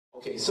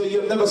Okay, so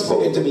you've never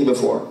spoken to me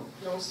before?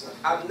 No, sir.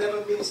 I've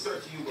never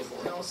ministered to you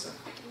before? No, sir.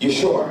 You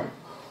sure?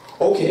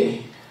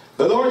 Okay.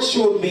 The Lord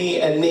showed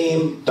me a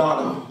name,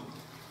 Donna.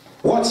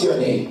 What's your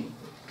name?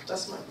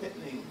 That's my pet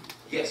name.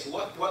 Yes,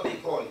 what they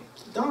call you?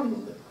 Donna.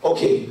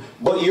 Okay,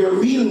 but your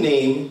real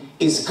name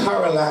is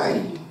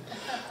Caroline.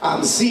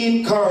 I'm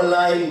seeing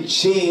Caroline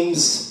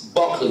James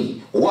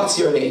Buckley. What's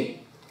your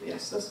name?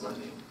 Yes, that's my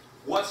name.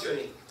 What's your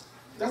name?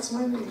 That's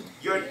my name.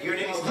 Your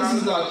name is Caroline? This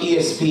is not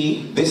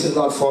ESP. This is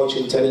not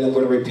fortune telling. I'm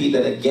going to repeat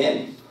that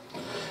again.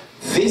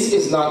 This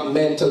is not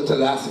mental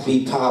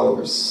telepathy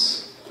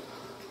powers.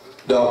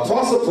 The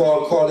Apostle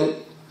Paul called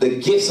it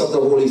the gifts of the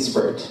Holy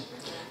Spirit.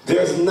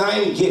 There's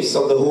 9 gifts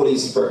of the Holy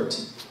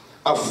Spirit.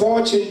 A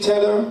fortune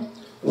teller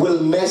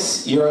will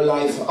mess your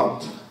life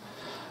up.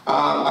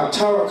 A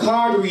tarot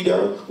card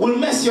reader will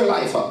mess your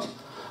life up.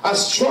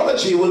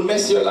 Astrology will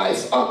mess your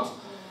life up.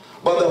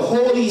 But the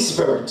Holy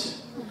Spirit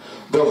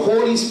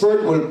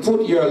will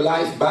put your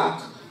life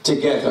back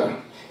together.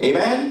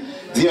 Amen?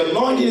 The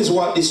anointing is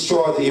what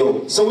destroys the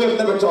yoke. So we have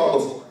never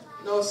talked before.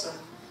 No, sir.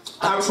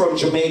 I'm from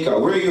Jamaica.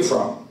 Where are you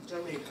from?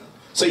 Jamaica.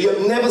 So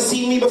you've never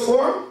seen me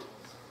before?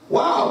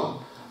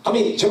 Wow. I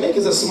mean, Jamaica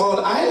is a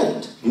small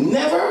island.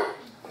 Never?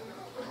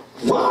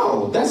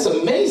 Wow, that's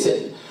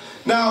amazing.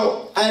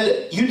 Now,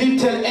 and you didn't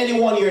tell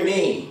anyone your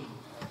name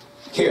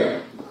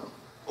here.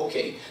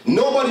 Okay.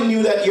 Nobody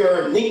knew that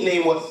your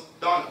nickname was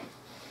Donna.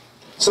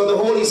 So the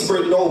Holy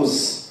Spirit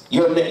knows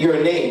your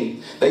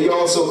name, that you're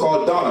also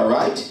called Donna,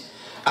 right?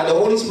 And the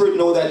Holy Spirit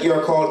knows that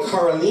you're called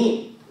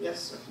Caroline.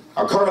 Yes, sir.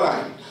 Or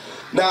Caroline.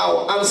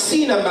 Now, I'm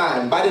seeing a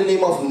man by the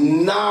name of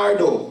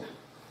Nardo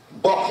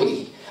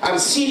Buckley. I'm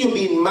seeing you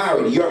being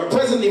married. You're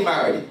presently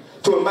married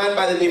to a man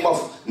by the name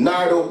of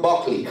Nardo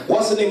Buckley.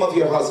 What's the name of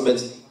your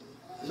husband's name?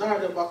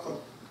 Nardo Buckley.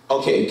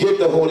 Okay, give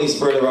the Holy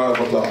Spirit a round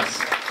of applause.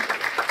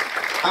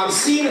 I'm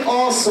seeing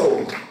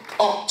also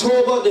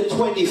October the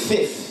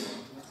 25th.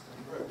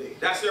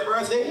 That's your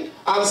birthday?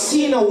 I'm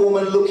seeing a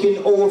woman looking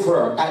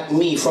over at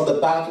me from the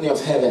balcony of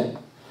heaven.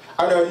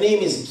 And her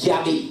name is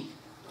Gabby.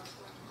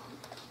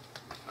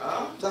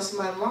 That's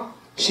my mom.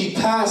 She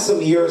passed some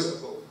years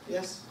ago.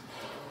 Yes.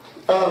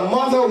 Her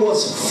mother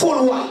was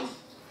full white.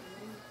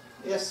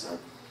 Yes, sir.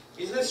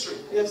 Is this true?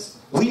 Yes.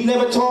 We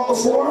never talked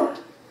before?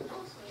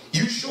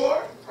 You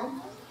sure?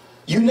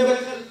 You never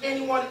tell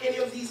anyone any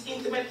of these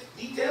intimate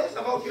details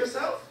about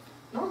yourself?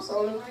 No, it's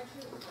only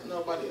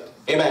nobody else.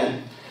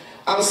 Amen.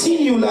 I'm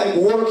seeing you like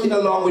working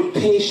along with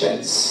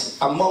patients,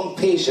 among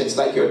patients,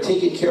 like you're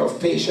taking care of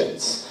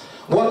patients.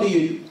 What do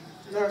you do?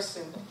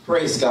 Nursing.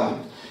 Praise God.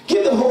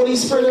 Give the Holy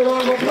Spirit a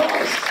round of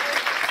applause.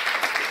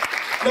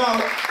 Now,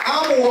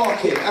 I'm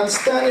walking, I'm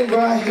standing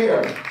right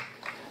here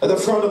at the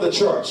front of the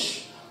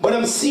church, but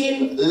I'm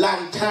seeing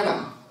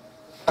Lantana.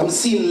 I'm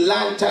seeing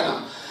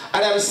Lantana.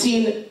 And I'm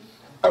seeing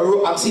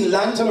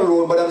Lantana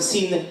Road, but I'm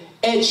seeing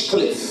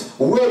Edgecliff.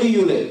 Where do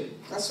you live?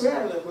 That's where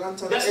I live.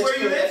 Lantana. That's where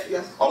you live?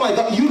 Yes. Oh my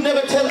God, you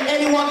never tell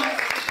anyone?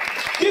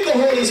 Give the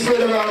Holy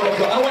Spirit a round of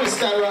applause. I want to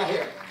stand right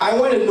here. I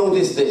want to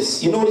notice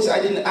this. You notice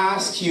I didn't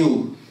ask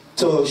you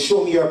to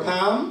show me your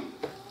palm?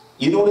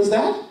 You notice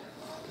that?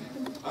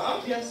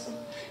 Yes, sir.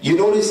 You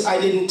notice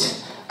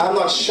I'm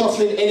not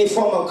shuffling any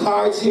form of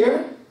cards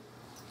here?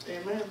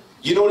 Amen.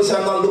 You notice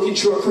I'm not looking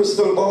through a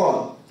crystal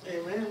ball?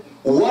 Amen.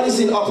 What do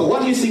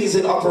you think is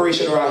in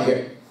operation right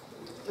here?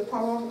 The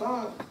power of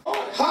God.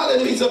 Oh,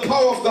 hallelujah, it's the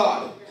power of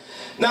God.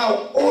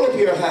 Now, hold up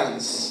your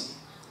hands.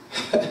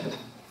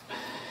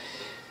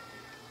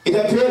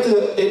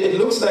 It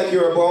looks like you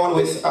were born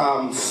with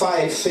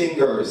 5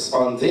 fingers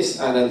on this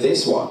and on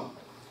this one.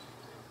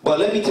 But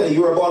let me tell you,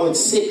 you were born with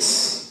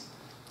 6.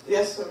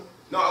 Yes, sir.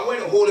 No, I want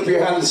you to hold up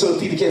your hands so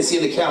people can see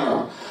the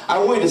camera. I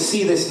want you to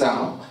see this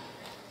now.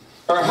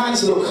 Our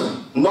hands look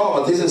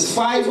normal. This is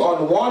 5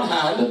 on one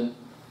hand,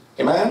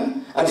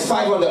 amen, and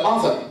 5 on the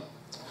other.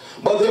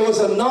 But there was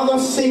another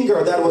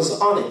finger that was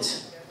on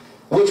it,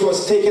 which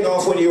was taken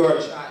off when you were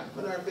a child.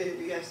 When I was a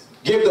baby, yes.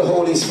 Give the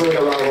Holy Spirit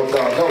a round of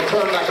applause. No,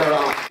 turn back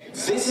around.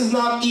 This is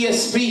not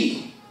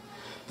ESP.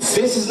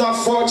 This is not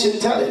fortune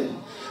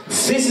telling.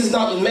 This is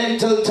not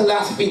mental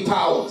telepathy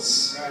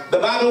powers. The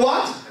Bible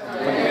what?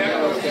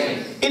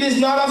 It is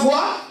not of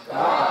what?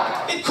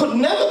 God. It could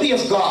never be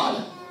of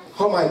God.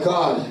 Oh my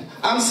God.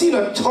 I'm seeing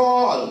a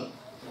tall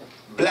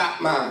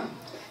black man.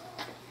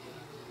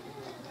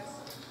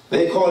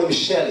 They call him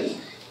Shelly.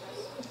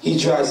 He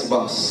drives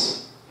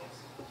bus.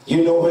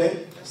 You know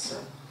him? Yes, sir.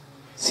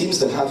 Seems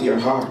to have your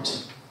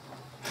heart.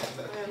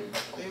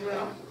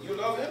 Amen. You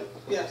love him?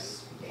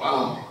 Yes.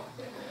 Wow.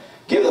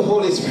 Give the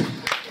Holy Spirit.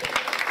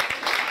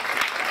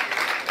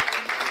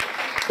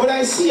 But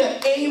I see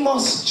an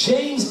Amos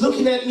James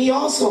looking at me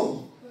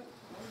also.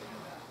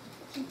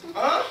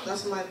 Huh?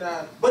 That's my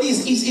dad. But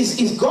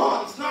he's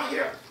gone. He's not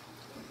here.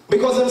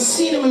 Because I'm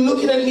seeing him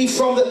looking at me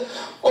from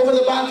over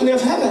the balcony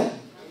of heaven.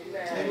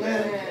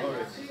 Amen.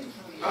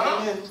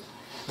 Amen.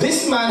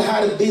 This man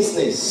had a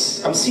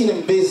business. I'm seeing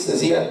him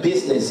business. He had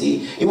business.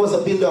 He was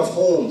a builder of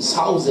homes,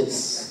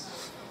 houses.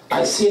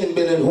 I seen him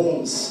building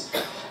homes.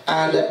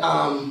 And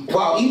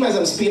wow, even as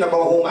I'm speaking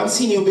about home, I'm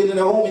seeing you building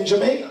a home in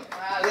Jamaica.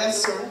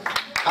 Yes, sir.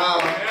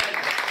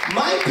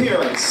 My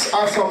parents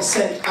are from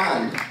St.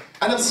 Anne,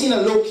 and I've seen a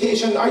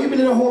location. Are you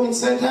building a home in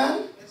St.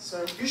 Anne? Yes,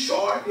 sir. You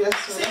sure? Yes,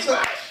 sir. That's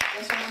where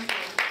That's where I'm from.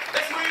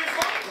 That's where you're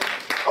from?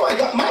 Oh my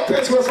God, my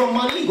parents were from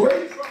Monique. Where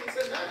are you from in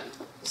St. Anne?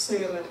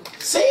 Salem.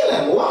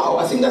 Salem, wow.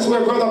 I think that's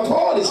where Brother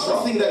Paul is from.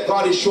 Something that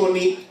God is showing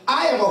me.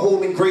 I have a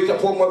home in Greater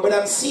Portmore, but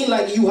I'm seeing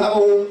like you have a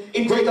home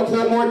in Greater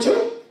Portmore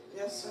too.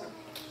 Yes, sir.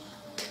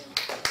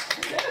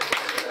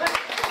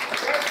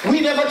 We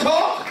never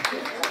talk?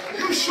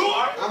 You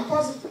sure? I'm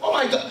positive. Oh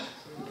my God.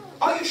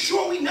 Are you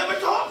sure we never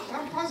talk?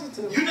 I'm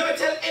positive. You never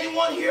tell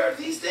anyone here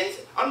these things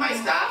on my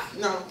staff?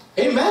 No.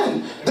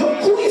 Amen.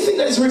 Who do you think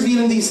that is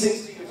revealing these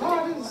things to you?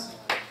 God is.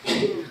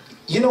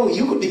 You know,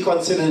 you could be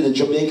considered the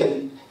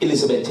Jamaican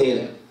Elizabeth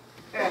Taylor.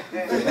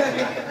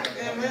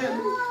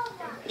 Amen.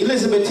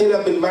 Elizabeth Taylor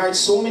has been married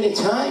so many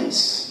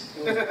times.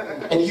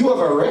 And you have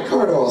a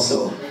record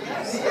also.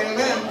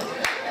 Amen.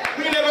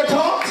 We never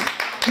talked?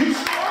 You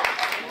sure?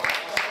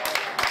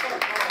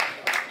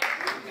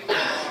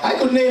 I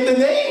could name the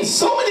names.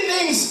 So many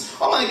names.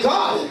 Oh my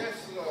God.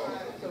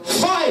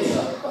 5.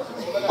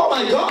 Oh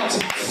my God.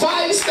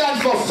 5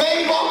 stand for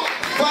favor.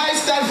 5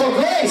 stand for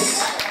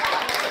grace.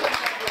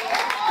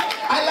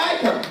 I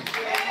like her.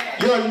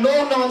 You're a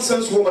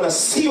no-nonsense woman, a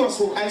serious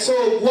woman. And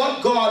so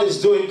what God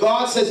is doing,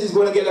 God says he's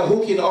going to get a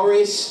hook in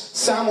Horace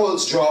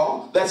Samuel's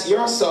jaw. That's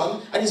your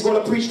son. And he's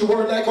going to preach the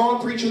word like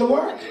I'm preaching the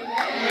word.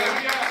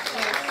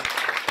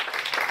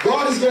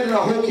 God is getting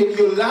a hook in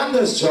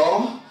Yolanda's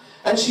jaw.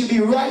 And she'll be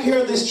right here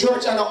in this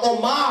church, and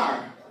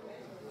Omar,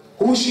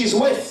 who she's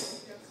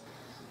with.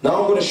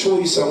 Now I'm going to show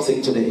you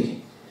something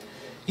today.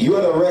 You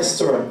had a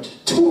restaurant.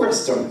 2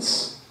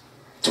 restaurants.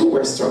 2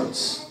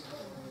 restaurants.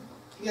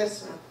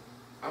 Yes, sir.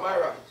 Am I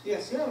right?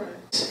 Yes, you're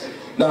right.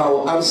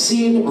 Now, I'm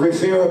seeing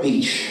Riviera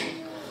Beach.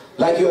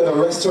 Like you had a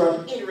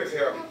restaurant in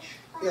Riviera Beach.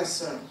 Yes,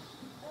 sir.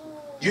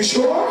 You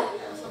sure?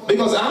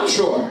 Because I'm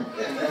sure.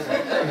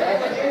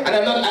 And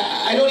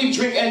I don't even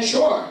drink and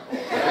sure.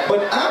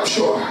 But I'm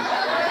sure.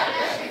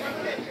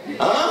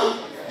 Huh?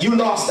 You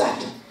lost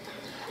that.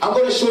 I'm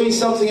going to show you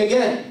something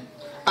again.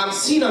 I'm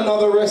seeing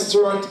another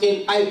restaurant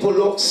in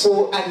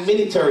Ipolokso and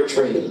Military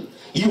Trail.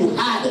 You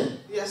had it.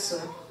 Yes,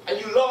 sir. And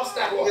you lost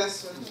that one.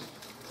 Yes, sir.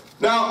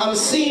 Now I'm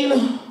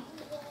seeing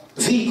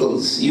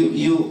vehicles.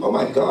 Oh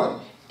my God.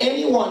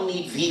 Anyone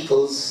need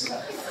vehicles?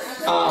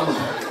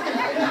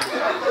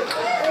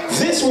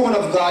 This woman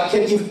of God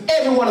can give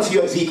every one of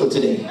you a vehicle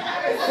today.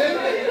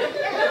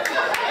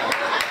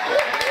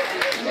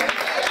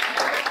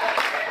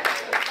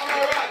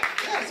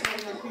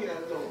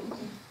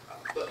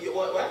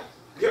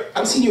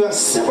 I'm seeing you have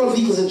several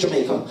vehicles in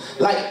Jamaica,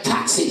 like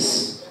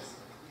taxis.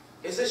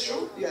 Is this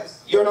true?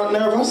 Yes. You're not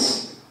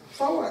nervous?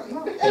 For what?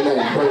 No.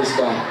 Amen. Praise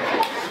God.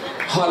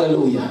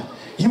 Hallelujah.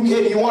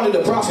 You wanted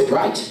a prophet,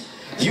 right?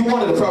 You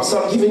wanted a prophet,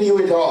 so I'm giving you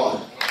it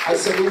all. I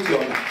salute you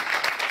on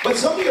that. But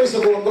some years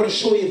ago, I'm going to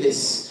show you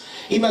this.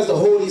 Even as the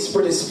Holy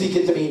Spirit is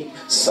speaking to me.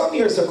 Some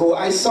years ago,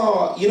 I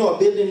saw, you know, a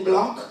building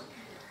block?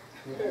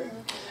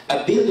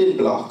 A building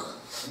block.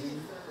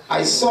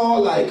 I saw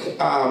like,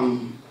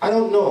 I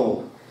don't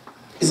know.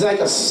 It's like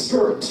a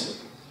spirit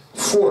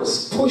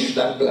force pushed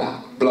that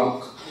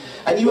block.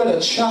 And you had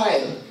a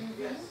child.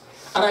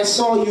 And I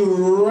saw you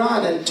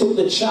run and took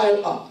the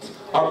child up.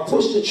 Or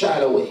pushed the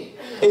child away.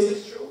 Is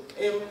this true?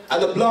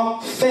 And the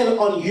block fell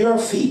on your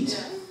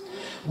feet.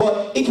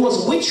 But it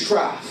was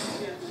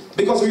witchcraft.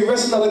 Because we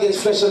wrestle not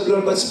against flesh and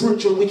blood, but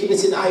spiritual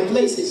wickedness in high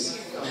places.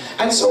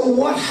 And so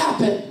what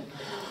happened?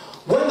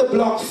 When the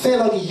block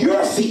fell on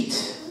your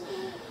feet,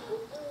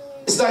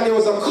 it's like there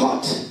was a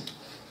cut.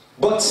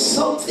 But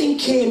something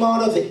came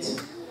out of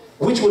it,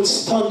 which would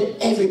stun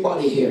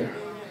everybody here.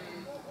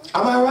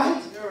 Am I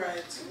right? You're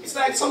right. It's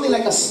like something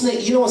like a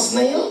snake. You know a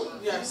snail?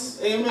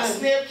 Yes. Amen. A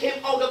snail came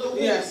out of the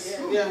womb. Yes.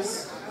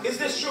 Yes. Is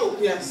this true?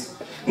 Yes.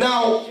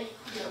 Now,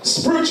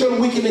 spiritual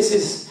wickedness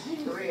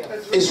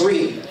is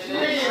real.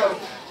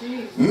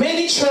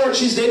 Many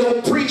churches, they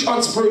don't preach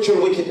on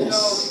spiritual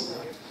wickedness.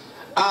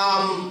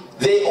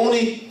 They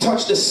only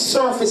touch the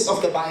surface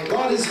of the Bible.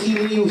 God is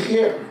healing you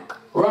here,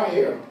 right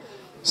here.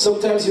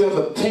 Sometimes you have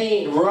a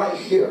pain right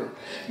here.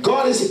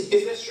 God is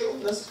this true?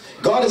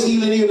 God is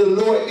healing you in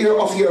the lower ear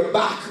of your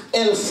back,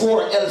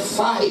 L4,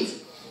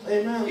 L5.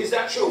 Amen. Is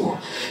that true?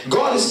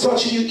 God is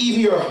touching you, even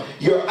your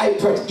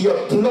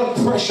blood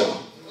pressure.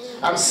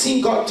 I'm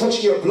seeing God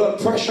touching your blood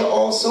pressure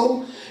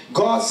also.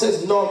 God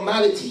says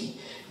normality.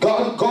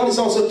 God is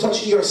also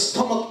touching your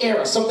stomach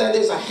area. Sometimes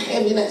there's a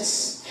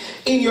heaviness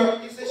in your...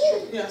 Is this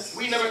true? Yes.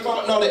 We never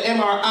thought, no, the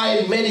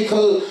MRI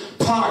medical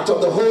part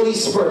of the Holy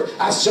Spirit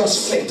has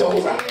just flipped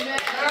over.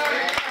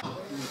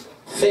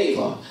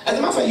 Favor. As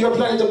a matter of fact, you're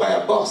planning to buy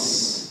a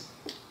bus.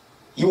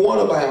 You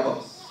want to buy a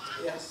bus.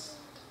 Yes.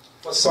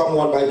 For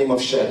someone by the name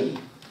of Shelley.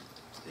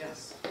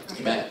 Yes.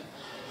 Amen.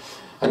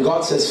 And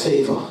God says,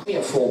 favor. Get me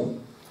a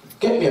phone.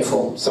 Get me a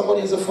phone.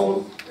 Somebody has a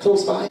phone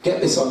close by?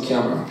 Get this on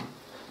camera.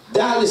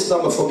 Dial this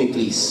number for me,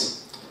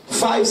 please.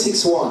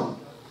 561.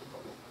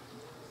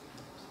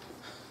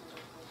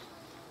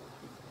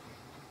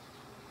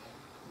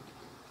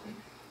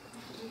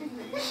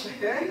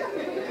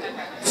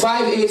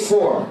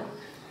 584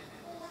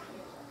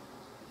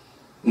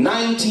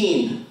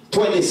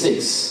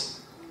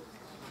 1926.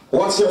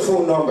 What's your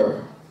phone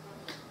number?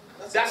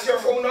 That's your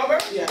phone number?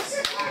 Yes.